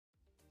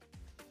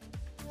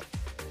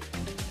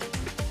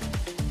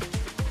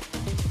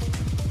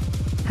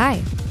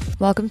Hi,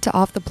 welcome to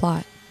Off the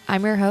Plot.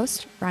 I'm your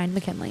host, Ryan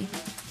McKinley.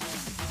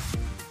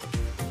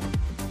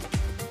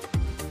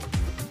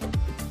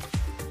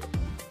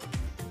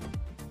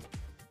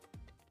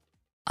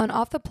 On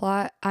Off the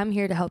Plot, I'm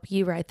here to help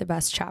you write the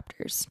best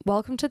chapters.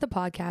 Welcome to the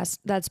podcast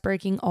that's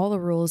breaking all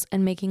the rules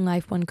and making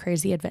life one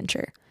crazy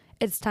adventure.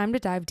 It's time to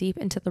dive deep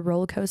into the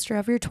roller coaster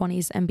of your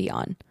 20s and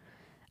beyond.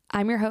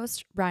 I'm your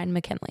host, Ryan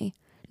McKinley.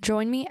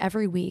 Join me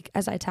every week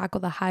as I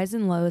tackle the highs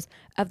and lows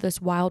of this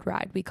wild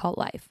ride we call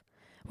life.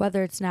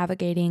 Whether it's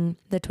navigating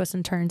the twists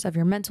and turns of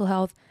your mental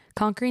health,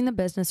 conquering the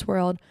business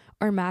world,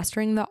 or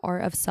mastering the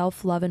art of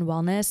self-love and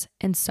wellness,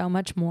 and so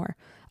much more,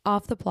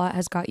 Off the Plot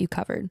has got you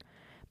covered.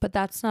 But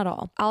that's not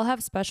all. I'll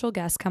have special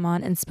guests come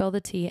on and spill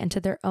the tea into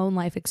their own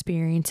life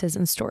experiences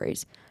and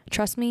stories.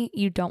 Trust me,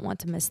 you don't want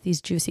to miss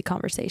these juicy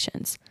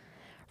conversations.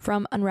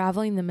 From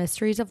unraveling the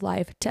mysteries of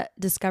life to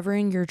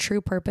discovering your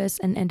true purpose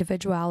and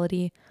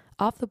individuality,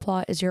 Off the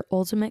Plot is your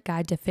ultimate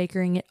guide to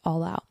figuring it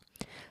all out.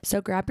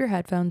 So grab your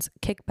headphones,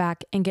 kick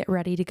back, and get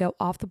ready to go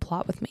off the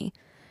plot with me.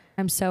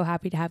 I'm so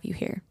happy to have you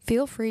here.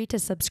 Feel free to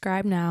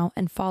subscribe now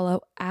and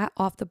follow at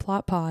Off the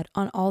Plot Pod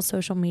on all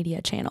social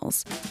media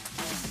channels.